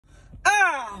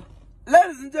Now,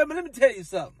 ladies and gentlemen, let me tell you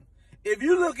something. If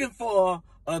you're looking for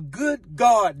a good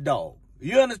guard dog,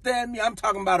 you understand me? I'm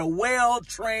talking about a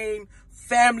well-trained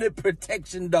family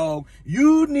protection dog.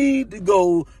 You need to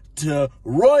go to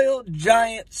Royal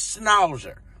Giant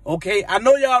Schnauzer. Okay, I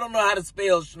know y'all don't know how to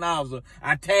spell Schnauzer.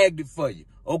 I tagged it for you.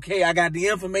 Okay, I got the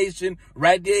information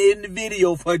right there in the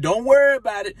video for you. Don't worry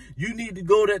about it. You need to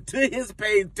go to his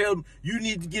page, tell him you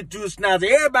need to get you a Schnauzer.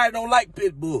 Everybody don't like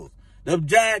pit bulls. The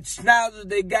giant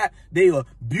Schnauzers they are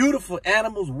beautiful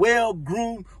animals,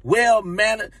 well-groomed,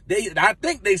 well-mannered. I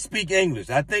think they speak English.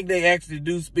 I think they actually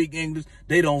do speak English.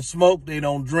 They don't smoke. They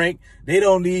don't drink. They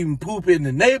don't even poop in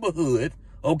the neighborhood.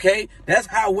 Okay, that's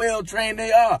how well trained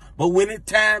they are. But when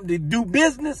it's time to do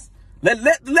business,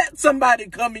 let somebody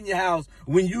come in your house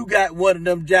when you got one of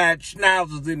them giant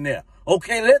Schnauzers in there.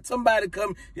 Okay, let somebody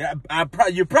come.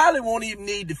 You probably won't even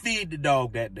need to feed the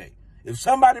dog that day. If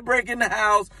somebody break in the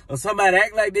house or somebody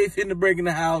act like they finna break in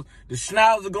the house, the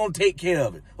Schnauzer gonna take care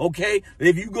of it. Okay,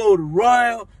 if you go to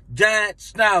Royal Giant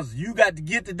Schnauzer, you got to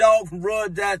get the dog from Royal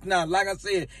Giant Schnauzer. Like I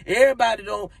said, everybody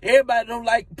don't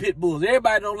like pit bulls.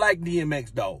 Everybody don't like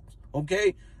DMX dogs.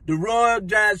 Okay, the Royal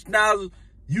Giant Schnauzer,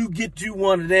 you get you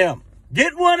one of them.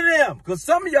 Get one of them, because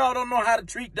some of y'all don't know how to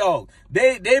treat dogs.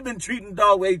 They've been treating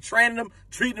dogs, they training them,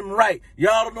 treating them right.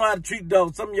 Y'all don't know how to treat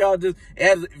dogs. Some of y'all just,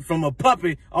 from a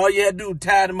puppy, all you had to do is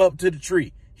tie them up to the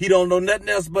tree. He don't know nothing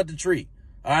else but the tree.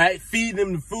 All right, feed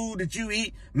them the food that you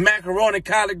eat, macaroni,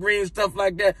 collard greens, stuff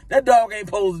like that. That dog they ain't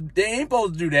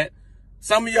supposed to do that.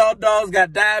 Some of y'all dogs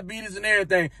got diabetes and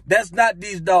everything. That's not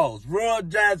these dogs. Royal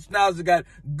Giant Schnauzer got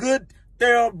good,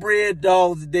 thoroughbred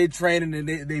dogs that they training and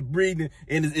they breeding,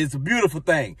 and it's a beautiful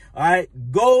thing. All right,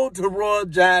 go to Royal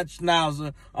Giant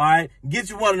Schnauzer. All right, get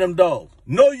you one of them dogs.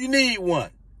 Know you need one.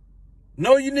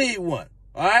 Know you need one.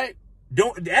 All right,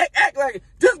 don't act like it.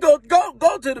 Just go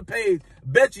to the page.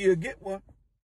 Bet you'll get one.